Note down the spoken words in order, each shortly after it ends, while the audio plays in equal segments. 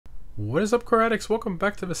What is up, car addicts? Welcome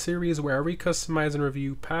back to the series where I recustomize and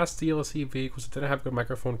review past DLC vehicles that didn't have good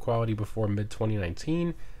microphone quality before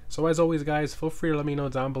mid-2019. So as always guys, feel free to let me know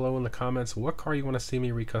down below in the comments what car you want to see me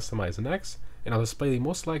recustomize next, and I'll display the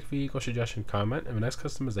most liked vehicle suggestion comment in the next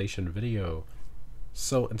customization video.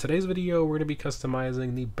 So in today's video, we're going to be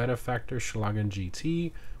customizing the Benefactor Schlagen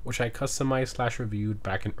GT, which I customized / reviewed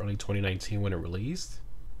back in early 2019 when it released.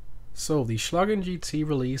 So the Schlagen GT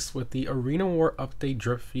released with the Arena War update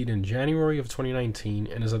drip feed in January of 2019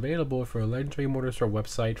 and is available for a Legendary Motorstore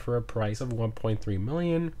website for a price of 1.3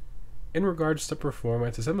 million. In regards to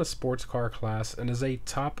performance, it's in the sports car class and is a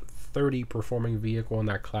top 30 performing vehicle in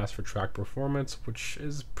that class for track performance, which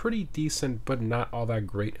is pretty decent but not all that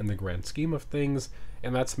great in the grand scheme of things,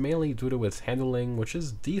 and that's mainly due to its handling, which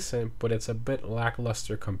is decent but it's a bit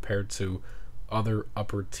lackluster compared to other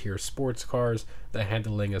upper tier sports cars. The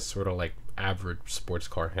handling is sort of like average sports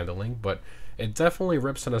car handling, but it definitely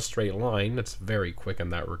rips in a straight line. It's very quick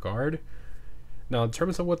in that regard. Now in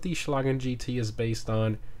terms of what the Schlagen GT is based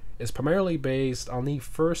on, it's primarily based on the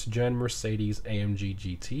first gen Mercedes-AMG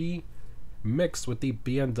GT mixed with the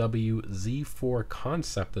BMW Z4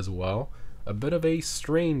 concept as well. A bit of a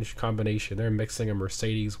strange combination. They're mixing a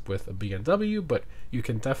Mercedes with a BMW, but you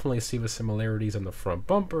can definitely see the similarities in the front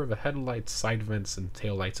bumper, the headlights, side vents, and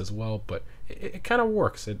tail lights as well, but it kind of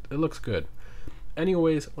works. It looks good.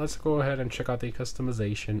 Anyways, let's go ahead and check out the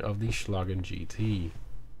customization of the Schlagen GT.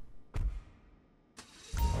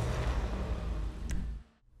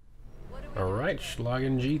 Alright,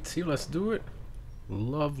 Schlagen GT, let's do it.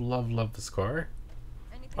 Love this car.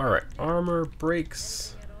 Alright, armor,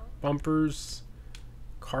 brakes, bumpers,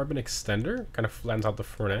 carbon extender, kind of flattens out the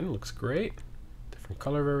front end, looks great. Different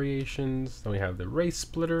color variations. Then we have the race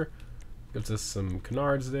splitter, gives us some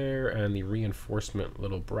canards there, and the reinforcement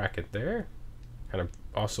little bracket there. Kind of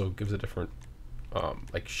also gives a different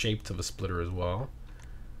like shape to the splitter as well.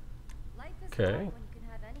 Okay.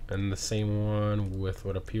 And the same one with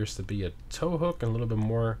what appears to be a tow hook and a little bit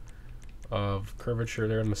more of curvature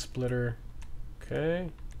there in the splitter.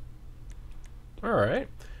 Okay. Alright.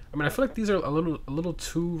 I mean, I feel like these are a little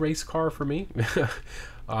too race car for me.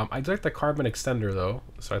 I do like the carbon extender though,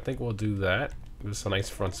 so I think we'll do that. There's a nice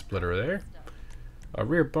front splitter there.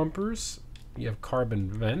 Rear bumpers, you have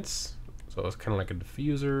carbon vents, so it's kind of like a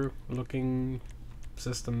diffuser looking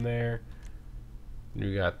system there.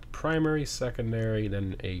 You got primary, secondary,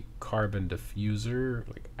 then a carbon diffuser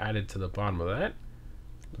like added to the bottom of that.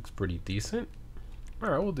 Looks pretty decent.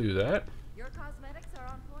 Alright, we'll do that. Your cosmetics are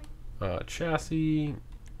on point. Chassis,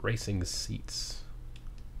 racing seats.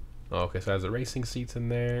 Oh, okay, so it has the racing seats in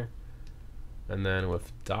there. And then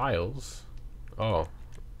with dials. Oh,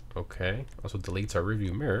 okay. Also deletes our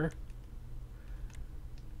review mirror.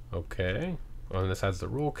 Okay. Oh, and this has the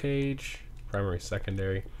roll cage, primary,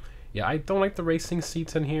 secondary. Yeah, I don't like the racing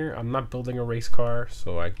seats in here. I'm not building a race car,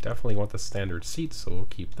 so I definitely want the standard seats, so we'll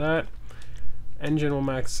keep that. Engine will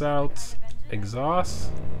max out. Exhaust.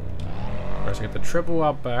 Alright, so you get the triple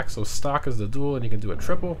out back, so stock is the dual and you can do a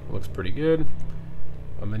triple. Looks pretty good.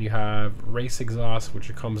 And then you have race exhaust,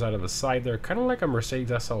 which comes out of the side there, kind of like a Mercedes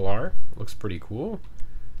SLR. Looks pretty cool.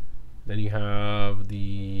 Then you have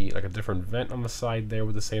the like a different vent on the side there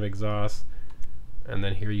with the same exhaust. And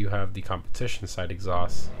then here you have the competition side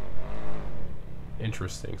exhaust.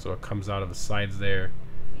 Interesting. So it comes out of the sides there.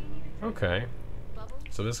 Okay.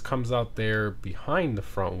 So this comes out there behind the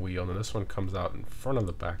front wheel, and then this one comes out in front of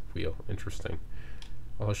the back wheel. Interesting.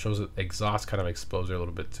 Also shows that exhaust kind of exposed there a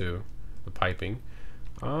little bit too. The piping.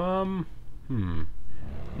 I mean,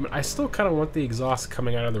 I still kind of want the exhaust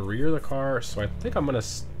coming out of the rear of the car, so I think I'm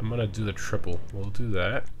gonna do the triple. We'll do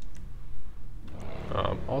that.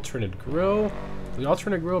 Alternate grille. The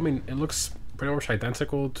alternate grille, I mean, it looks pretty much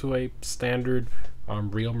identical to a standard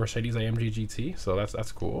real Mercedes-AMG GT, so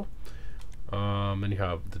that's cool. Then you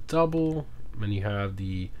have the double, then you have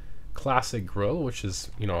the classic grille, which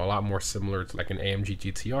is, you know, a lot more similar to like an AMG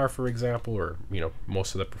GTR, for example, or, you know,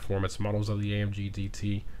 most of the performance models of the AMG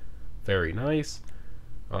GT. Very nice.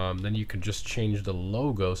 Then you can just change the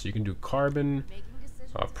logo, so you can do carbon,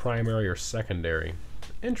 primary, or secondary.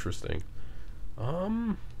 Interesting.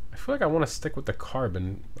 I feel like I want to stick with the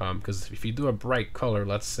carbon, because if you do a bright color,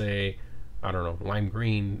 let's say, I don't know, lime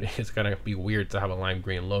green, it's gonna be weird to have a lime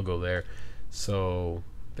green logo there. So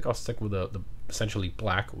I think I'll stick with the essentially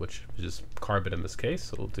black, which is carbon in this case,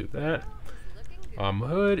 so we'll do that.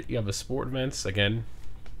 Hood, you have the sport vents, again,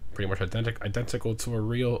 pretty much identical to a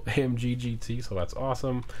real AMG GT, so that's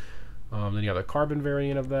awesome. Then you have the carbon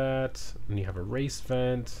variant of that, then you have a race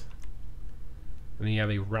vent, and then you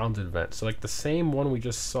have a rounded vent. So like the same one we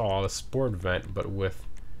just saw, the sport vent, but with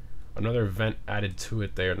another vent added to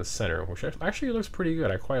it there in the center, which actually looks pretty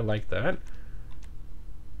good. I quite like that.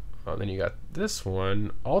 Then you got this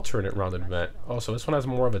one, alternate rounded vent. Also, this one has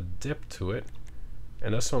more of a dip to it,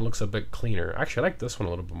 and this one looks a bit cleaner. Actually, I like this one a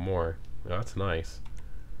little bit more. Yeah, that's nice.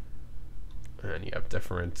 And you have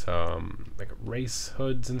different like race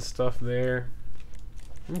hoods and stuff there.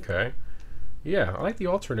 Okay. Yeah, I like the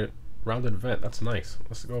alternate rounded vent. That's nice.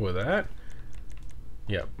 Let's go with that.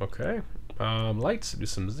 Yep, okay. Lights, do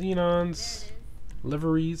some xenons.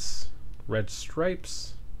 Liveries, red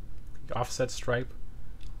stripes, offset stripe.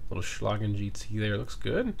 Little Schlagen GT there, looks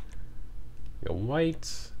good. You got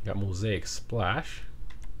white, you got mosaic splash.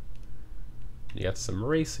 You got some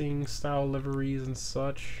racing style liveries and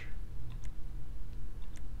such.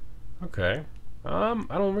 Okay. I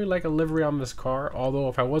don't really like a livery on this car, although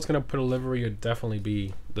if I was gonna put a livery, it'd definitely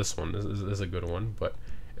be this one. This is a good one, but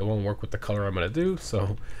it won't work with the color I'm gonna do.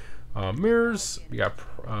 So mirrors, we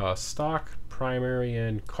got stock, primary,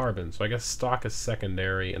 and carbon. So I guess stock is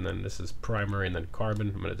secondary, and then this is primary, and then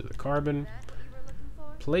carbon. I'm gonna do the carbon.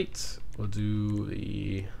 Plate, we'll do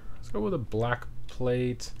the, let's go with a black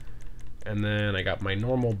plate, and then I got my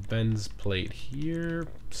normal Benz plate here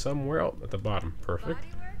somewhere out at the bottom. Perfect.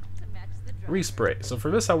 Respray. So for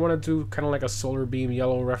this, I want to do kind of like a solar beam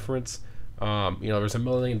yellow reference. You know, there's a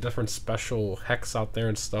million different special hex out there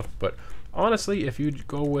and stuff, but honestly, if you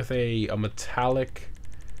go with a metallic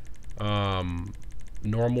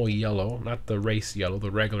normal yellow, not the race yellow, the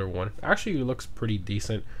regular one, actually it looks pretty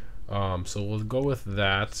decent. So we'll go with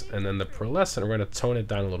that, and then the pearlescent, we're going to tone it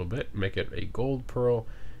down a little bit, make it a gold pearl,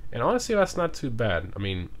 and honestly that's not too bad. I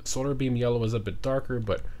mean, solar beam yellow is a bit darker,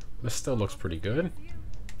 but this still looks pretty good.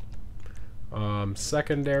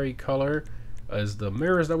 Secondary color is the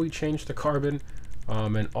mirrors that we changed to carbon,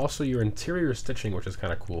 and also your interior stitching, which is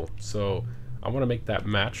kind of cool. So I want to make that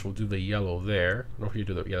match. We'll do the yellow there. I don't know if you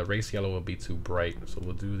do the race yellow will be too bright, so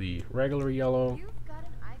we'll do the regular yellow.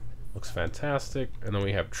 Looks fantastic. And then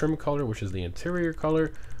we have trim color, which is the interior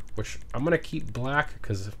color, which I'm gonna keep black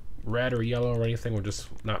because red or yellow or anything will just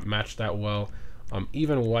not match that well.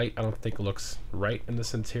 Even white, I don't think looks right in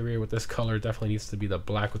this interior with this color. Definitely needs to be the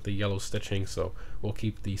black with the yellow stitching, so we'll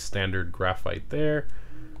keep the standard graphite there.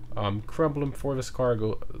 Crumbling for this car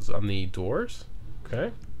goes on the doors.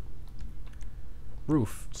 Okay.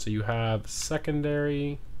 Roof. So you have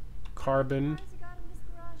secondary, carbon,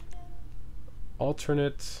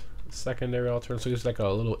 alternate, secondary, alternate. So there's like a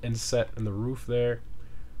little inset in the roof there.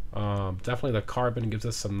 Definitely the carbon gives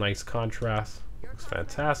us some nice contrast. Looks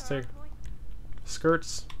fantastic.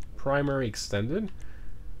 Skirts, primary extended,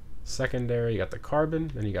 secondary, you got the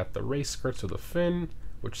carbon, then you got the race skirts with the fin,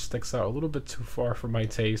 which sticks out a little bit too far for my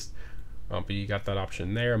taste, but you got that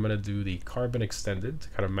option there. I'm going to do the carbon extended to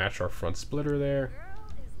kind of match our front splitter there.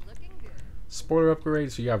 Spoiler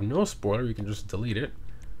upgrade, so you have no spoiler, you can just delete it.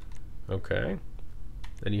 Okay.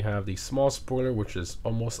 Then you have the small spoiler, which is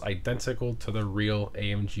almost identical to the real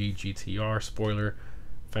AMG GTR spoiler.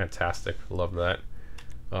 Fantastic, love that.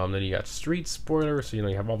 Then you got street spoiler, so you know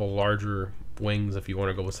you have all the larger wings if you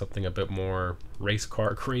want to go with something a bit more race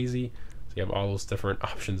car crazy. So you have all those different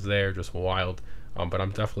options there, just wild. But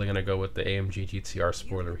I'm definitely gonna go with the AMG GTR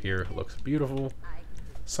spoiler here. It looks beautiful.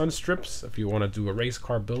 Sun strips, if you want to do a race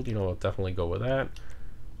car build, you know, I'll definitely go with that.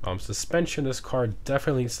 Suspension, this car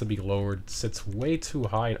definitely needs to be lowered. Sits way too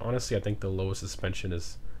high, and honestly, I think the lowest suspension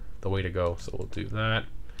is the way to go. So we'll do that.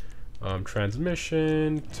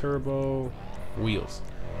 Transmission, turbo, wheels.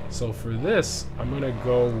 So for this, I'm gonna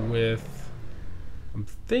go with, I'm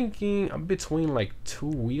thinking I'm between like two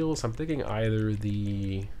wheels. I'm thinking either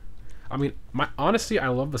the, I mean, honestly, I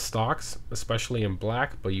love the stocks, especially in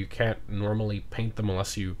black, but you can't normally paint them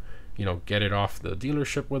unless you know, get it off the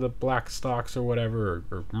dealership with a black stocks or whatever,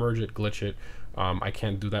 or merge it, glitch it. I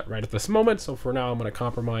can't do that right at this moment, so for now I'm gonna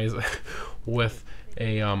compromise with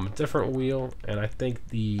a different wheel, and I think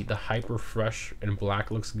the Hyper Fresh in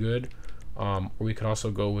black looks good. Or we could also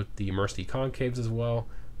go with the Mercy concaves as well.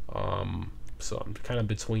 So I'm kind of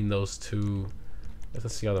between those two.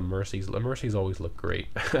 Let's see how the Mercies always look great.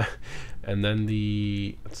 And then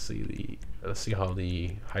let's see how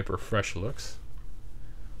the Hyper Fresh looks.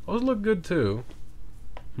 Those look good too.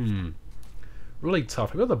 Really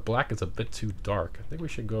tough. I feel the black is a bit too dark. I think we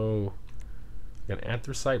should go an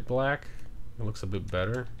anthracite black. It looks a bit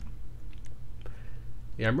better.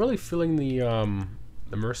 Yeah, I'm really feeling the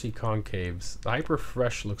Mercy concaves. The Hyper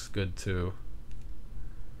Fresh looks good too.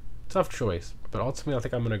 Tough choice, but ultimately I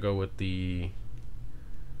think I'm gonna go with the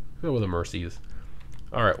Mercies.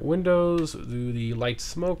 All right, windows, do the light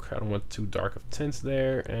smoke. I don't want too dark of tints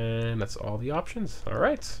there, and that's all the options. All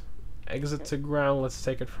right, exit to ground. Let's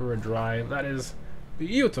take it for a drive. That is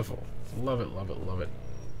Beautiful. Love it, love it, love it.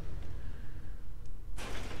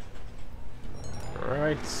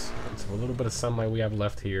 Alright, so a little bit of sunlight we have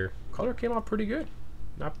left here. Color came out pretty good.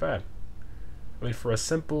 Not bad. I mean, for a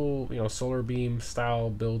simple, you know, solar beam style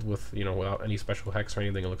build with, you know, without any special hex or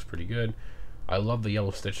anything, it looks pretty good. I love the yellow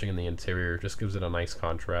stitching in the interior. Just gives it a nice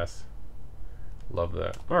contrast. Love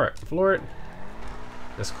that. Alright, floor it.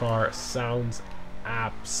 This car sounds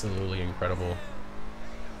absolutely incredible.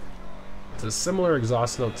 It's a similar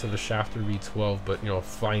exhaust note to the Shafter V12, but, you know,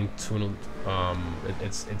 fine-tuned.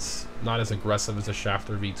 It's not as aggressive as the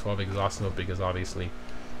Shafter V12 exhaust note because obviously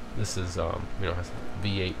this is, you know, has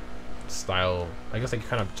V8 style. I guess they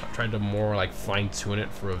kind of tried to more like fine-tune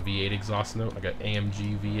it for a V8 exhaust note, like an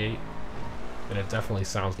AMG V8, and it definitely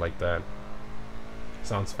sounds like that.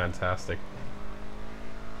 Sounds fantastic.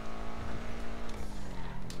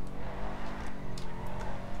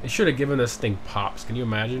 They should have given this thing pops. Can you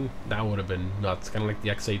imagine? That would have been nuts. Kind of like the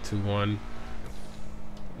X821.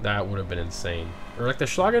 That would have been insane. Or like the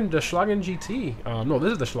Schlagen GT. No,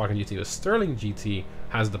 this is the Schlagen GT. The Sterling GT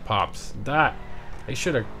has the pops. That they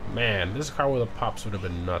should have. Man, this car with the pops would have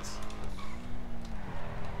been nuts.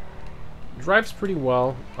 Drives pretty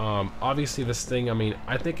well. Obviously, this thing. I mean,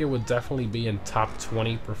 I think it would definitely be in top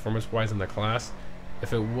 20 performance-wise in the class.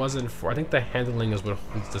 If it wasn't for, I think the handling is what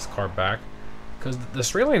holds this car back. Because the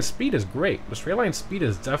straight line speed is great. The straight line speed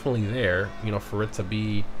is definitely there, you know, for it to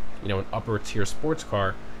be, you know, an upper tier sports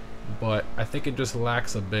car. But I think it just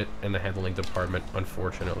lacks a bit in the handling department,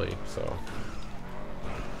 unfortunately. So,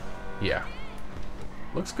 yeah.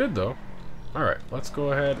 Looks good, though. Alright, let's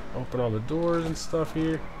go ahead, open all the doors and stuff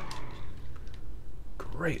here.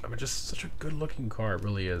 Great. I mean, just such a good looking car. It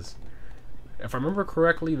really is. If I remember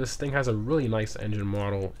correctly, this thing has a really nice engine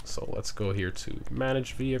model. So let's go here to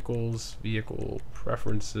manage vehicles, vehicle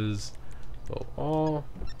preferences, go all.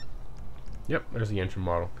 Yep, there's the engine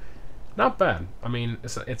model. Not bad. I mean,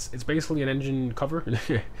 it's basically an engine cover.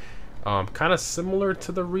 Kind of similar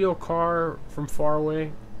to the real car from far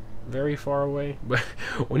away, very far away. But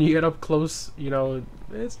when you get up close, you know,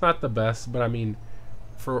 it's not the best. But I mean,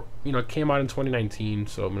 for, you know, it came out in 2019,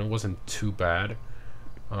 so I mean, it wasn't too bad.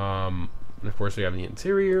 And of course we have the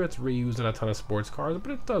interior. It's reused in a ton of sports cars,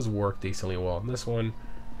 but it does work decently well in this one.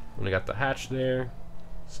 And we got the hatch there.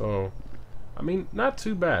 So, I mean, not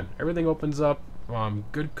too bad. Everything opens up.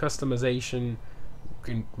 Good customization.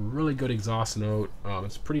 Really good exhaust note.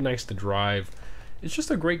 It's pretty nice to drive. It's just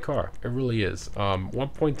a great car. It really is.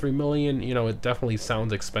 1.3 million, you know, it definitely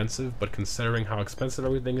sounds expensive, but considering how expensive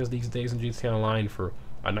everything is these days in GT Online for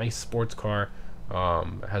a nice sports car,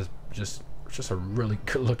 it has just a really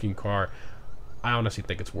good looking car. I honestly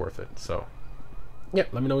think it's worth it. So yeah,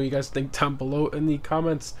 let me know what you guys think down below in the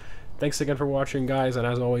comments. Thanks again for watching, guys, and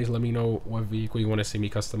as always, let me know what vehicle you want to see me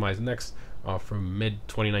customize next, from mid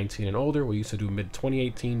 2019 and older. We used to do mid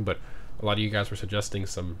 2018, but a lot of you guys were suggesting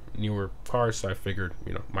some newer cars, so I figured,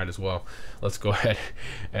 you know, might as well, let's go ahead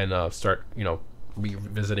and start, you know,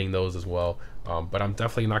 revisiting those as well. But I'm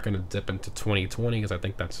definitely not going to dip into 2020 because I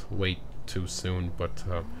think that's way too soon. But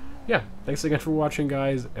yeah, thanks again for watching,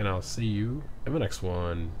 guys, and I'll see you in the next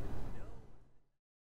one.